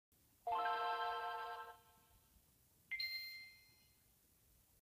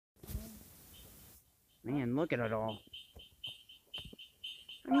Man, look at it all.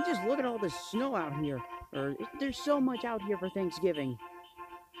 I mean, just look at all the snow out here. There's so much out here for Thanksgiving.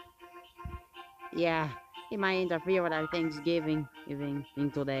 Yeah, it might interfere with our Thanksgiving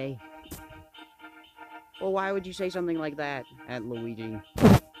thing today. Well, why would you say something like that, at Luigi?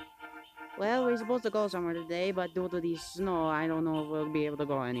 Well, we're supposed to go somewhere today, but due to the snow, I don't know if we'll be able to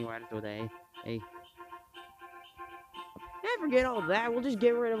go anywhere today. Hey, forget all that. We'll just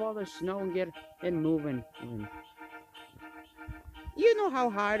get rid of all the snow and get it moving. You know how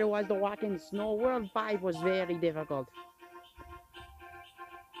hard it was to walk in snow. World 5 was very difficult.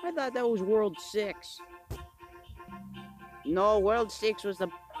 I thought that was World 6. No, World 6 was the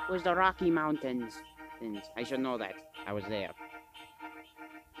Rocky Mountains. I should know that. I was there.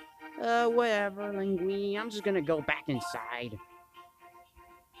 Whatever, Linguini. I'm just gonna go back inside.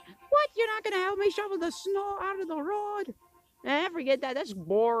 What? You're not gonna help me shovel the snow out of the road? Forget that. That's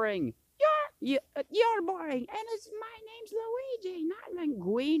boring. You're boring, and my name's Luigi, not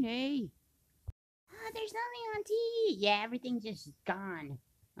Linguini. There's nothing on TV. Yeah, everything's just gone.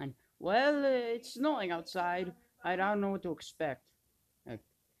 Well, it's snowing outside. I don't know what to expect. Uh,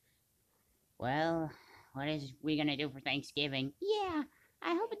 well, what is we gonna do for Thanksgiving? Yeah,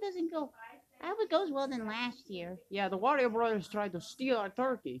 I hope it doesn't go. I hope it goes well than last year. Yeah, the Wario Brothers tried to steal our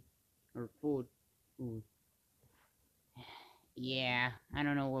turkey. Or food. Food. Yeah, I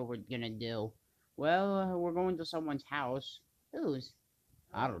don't know what we're gonna do. Well, we're going to someone's house. Whose?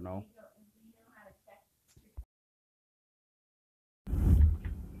 I don't know.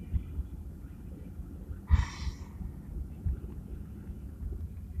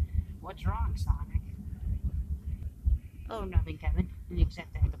 What's wrong, Sonic? Oh, nothing, Kevin.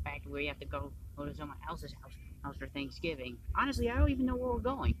 Except that the fact we have to go to someone else's house for Thanksgiving. Honestly, I don't even know where we're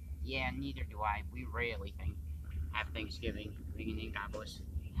going. Yeah, neither do I. We rarely have Thanksgiving in Cabo.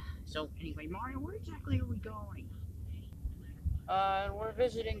 So anyway, Mario, where exactly are we going? We're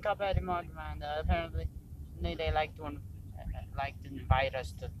visiting Cuphead and Mugman. Apparently, they like to invite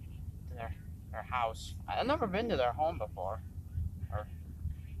us to their house. I've never been to their home before. Or,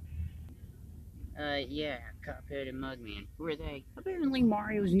 yeah, Cuphead and Mugman. Who are they? Apparently,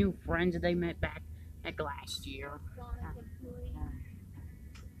 Mario's new friends that they met back last year.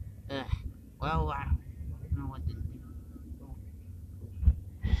 Uh, well, I don't know what to do.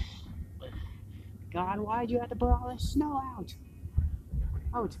 God, why'd you have to put all this snow out?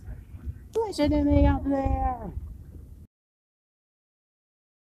 Out. Listen to me up there.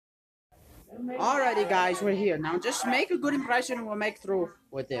 Alrighty, guys, we're here. Now, just make a good impression and we'll make through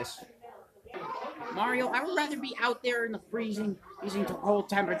with this. Mario, I would rather be out there in the freezing to cold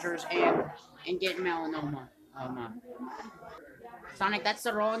temperatures and get melanoma. Sonic, that's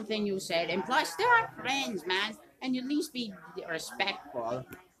the wrong thing you said. And plus, they're our friends, man. And you at least be respectful.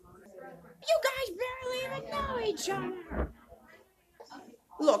 You guys barely even know each other.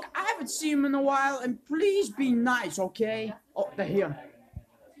 Look, I haven't seen him in a while, and please be nice, okay? Oh, they're here.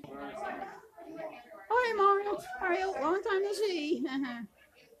 Hi, Mario. Mario, long time no see.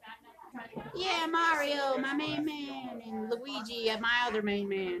 Yeah, Mario, my main man, and Luigi, my other main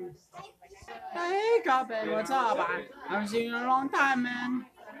man. Hey, Cuphead, what's up? I haven't seen you in a long time, man.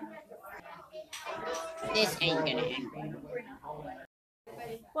 This ain't gonna end.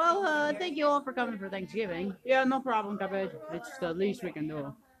 Well, thank you all for coming for Thanksgiving. Yeah, no problem, Cuphead. It's the least we can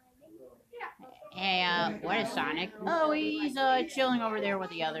do. Hey, where is Sonic? Oh, he's chilling over there with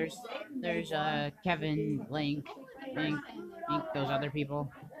the others. There's Kevin, Link, those other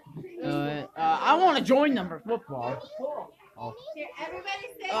people. I want to join them for football. Oh.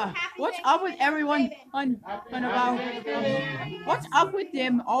 What's up with everyone on about? What's up with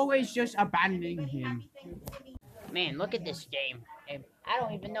them always just abandoning him? Man, look at this game. I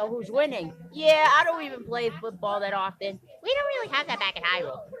don't even know who's winning. Yeah, I don't even play football that often. We don't really have that back in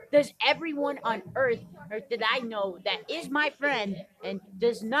Hyrule. Does everyone on Earth that I know that is my friend and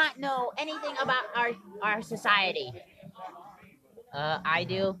does not know anything about our society? I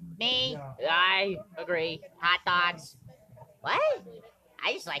do. Me? I agree. Hot dogs. What?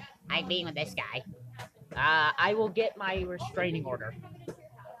 I just like being with this guy. I will get my restraining order.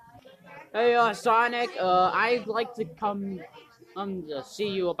 Hey, Sonic. I'd like to come to see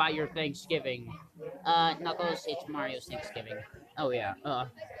you about your Thanksgiving. Knuckles, it's Mario's Thanksgiving. Oh yeah.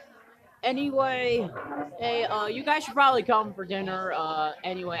 Anyway, hey, you guys should probably come for dinner.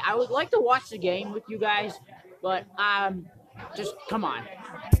 Anyway, I would like to watch the game with you guys, but just come on.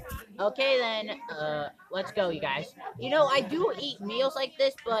 Okay then, let's go, you guys. You know, I do eat meals like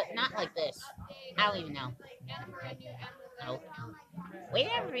this, but not like this. I don't even know. Oh, we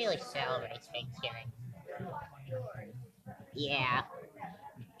never really celebrate Thanksgiving. Yeah,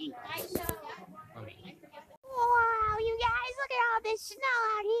 English. For me. you guys, look at all this snow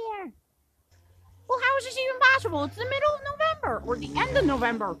out here. Well, how is this even possible? It's the middle of November, or the end of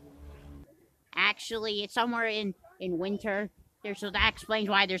November. Actually, it's somewhere in winter. So that explains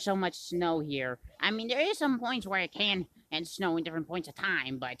why there's so much snow here. I mean, there is some points where it can and snow in different points of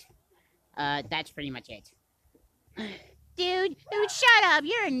time, but that's pretty much it. Dude, shut up.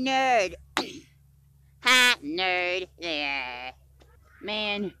 You're a nerd. Ha, nerd. Yeah.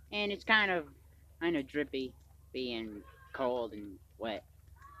 Man, and it's kind of drippy, being cold and wet.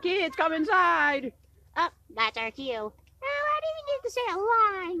 Kids, come inside. Oh, that's our cue. Oh, I didn't even get to say a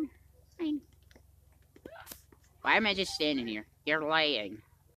line. Why am I just standing here? You're laying.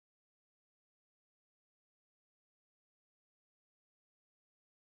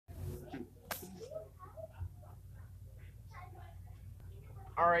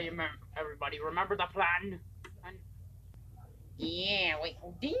 Alright, everybody, remember the plan? Yeah, wait,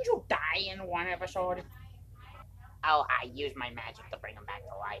 didn't you die in one episode? Oh, I used my magic to bring him back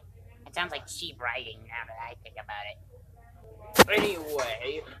to life. It sounds like cheap writing now that I think about it.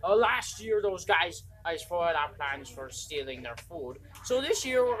 Anyway, last year those guys spoiled our plans for stealing their food. So this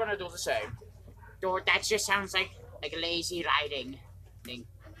year we're gonna do the same. Dude, that just sounds like lazy writing. Wait,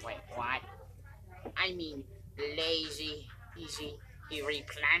 what? I mean, lazy, easy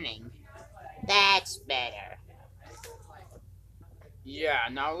replanning. That's better. Yeah,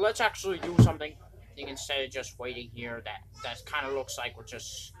 now let's actually do something instead of just waiting here. That kind of looks like we're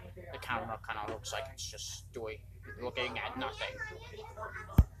just, the camera kind of looks like it's just looking at nothing.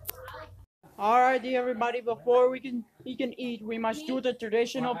 Alrighty, everybody. Before we can eat, we must do the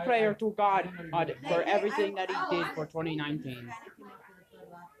traditional prayer to God for everything that He did for 2019.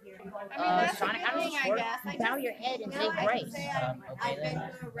 Sonic, how does this work? You bow your head and say grace. Okay then.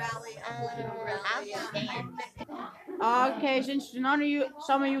 I'll stand. Okay, since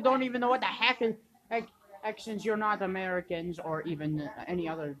some of you don't even know what the heck, since you're not Americans or even any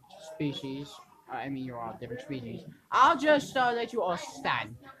other species, I mean, you're all different species. I'll just let you all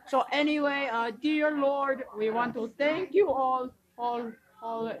stand. So anyway, dear Lord, we want to thank you all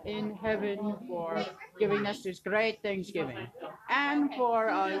in heaven for giving us this great Thanksgiving, and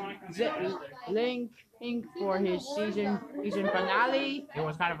for Link for his season finale. It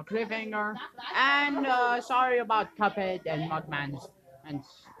was kind of a cliffhanger, and sorry about Cuphead and Mudman's and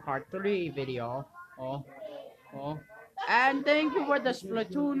part 3 video. Oh. And thank you for the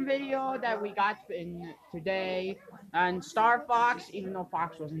Splatoon video that we got in today. And Star Fox, even though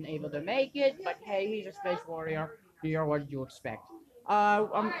Fox wasn't able to make it, but hey, he's a space warrior. You're what you expect.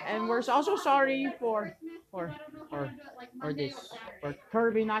 And we're also sorry for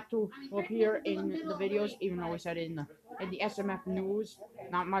Kirby not to appear in the videos, even though we said it in the SMF news.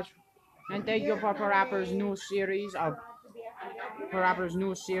 Not much. And thank you for Parappa's new series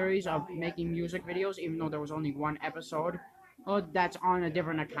of making music videos, even though there was only one episode. Oh, that's on a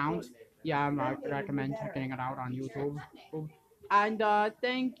different account. Yeah, I recommend checking it out on YouTube. And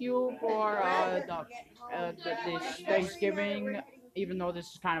thank you for this Thanksgiving. Even though this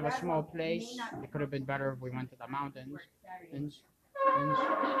is kind of a small place, it could have been better if we went to the mountains.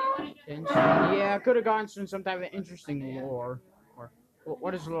 Yeah, could have gone through some type of interesting lore. Or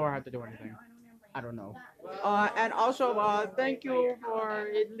what does lore have to do with anything? I don't know. And also, thank you for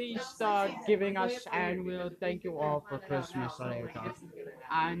at least giving us, and we'll thank you all for Christmas later.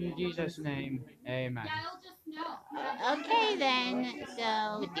 And in Jesus' name, amen. Okay then,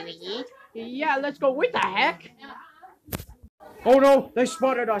 so do we eat? Yeah, let's go. What the heck? Oh no, they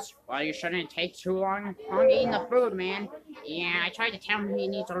spotted us. Well, you shouldn't take too long eating the food, man. Yeah, I tried to tell him he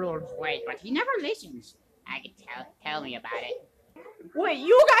needs a little wait, but he never listens. I can tell me about it. Wait,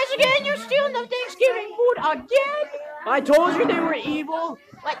 you guys again? You're stealing the Thanksgiving food again? I told you they were evil.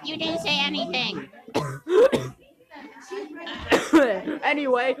 But you didn't say anything.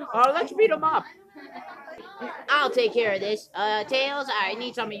 Anyway, let's beat them up. I'll take care of this. Tails, I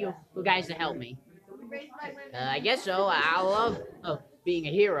need some of you guys to help me. I guess so. I love being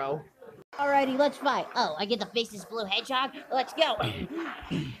a hero. Alrighty, let's fight. Oh, I get to face this blue hedgehog? Let's go.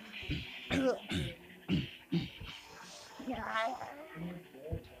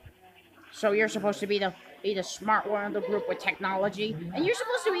 So you're supposed to be the smart one of the group with technology, and you're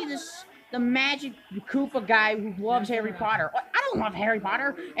supposed to be the magic Koopa guy who loves Harry Potter. I don't love Harry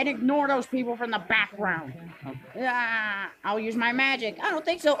Potter, and ignore those people from the background. I'll use my magic. I don't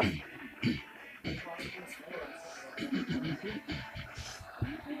think so.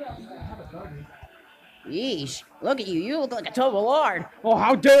 Yeesh, look at you. You look like a total lord. Oh,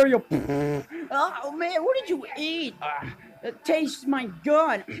 how dare you. Oh, man, what did you eat? It tastes my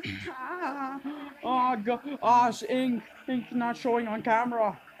gun. Oh, God. Oh, ink not showing on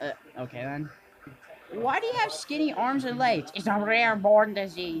camera. Okay, then. Why do you have skinny arms and legs? It's a rare born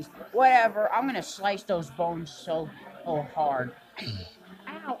disease. Whatever, I'm gonna slice those bones so hard.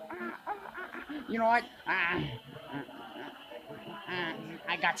 Ow, you know what?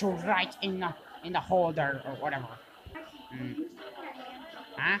 I got you right in the holder or whatever. Mm.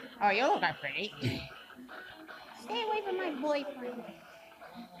 Huh? Oh, you look pretty. Stay away from my boyfriend.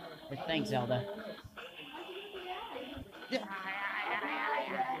 Thanks, Zelda.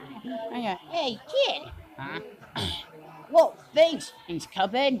 Hey, kid. Huh? Whoa, thanks. Thanks,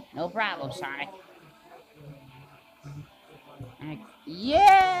 Cuphead. No problem, Sonic.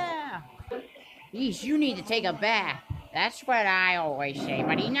 Yeah! Geez, you need to take a bath. That's what I always say,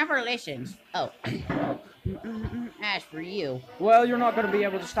 but he never listens. Oh. As for you. Well, you're not going to be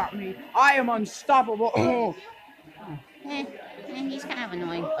able to stop me. I am unstoppable. He's kind of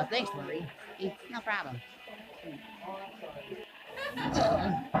annoying. Oh, thanks, Marie. No problem.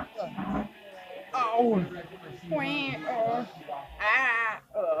 Oh.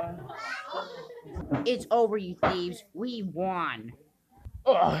 It's over, you thieves. We won.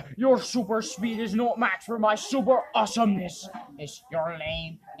 Your super speed is not matched for my super awesomeness. It's your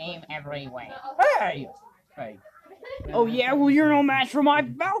lame every way. Hey! Hey. Oh yeah, well you're no match for my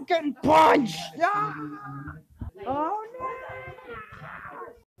Falcon Punch! Ah! Oh no!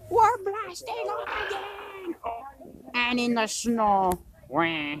 We're blasting off again! And in the snow.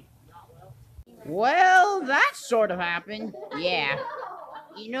 Well, that sort of happened. Yeah.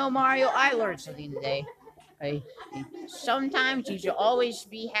 You know, Mario, I learned something today. Sometimes you should always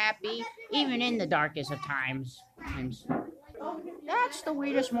be happy, even in the darkest of times. That's the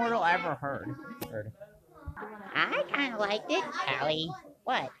weirdest mortal I ever heard. I kind of liked it, Allie.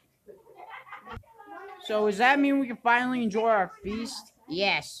 What? So does that mean we can finally enjoy our feast?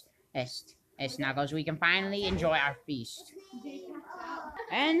 Yes. Snuggles, we can finally enjoy our feast.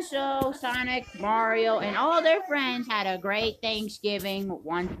 And so Sonic, Mario, and all their friends had a great Thanksgiving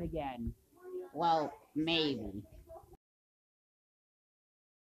once again. Well, maybe.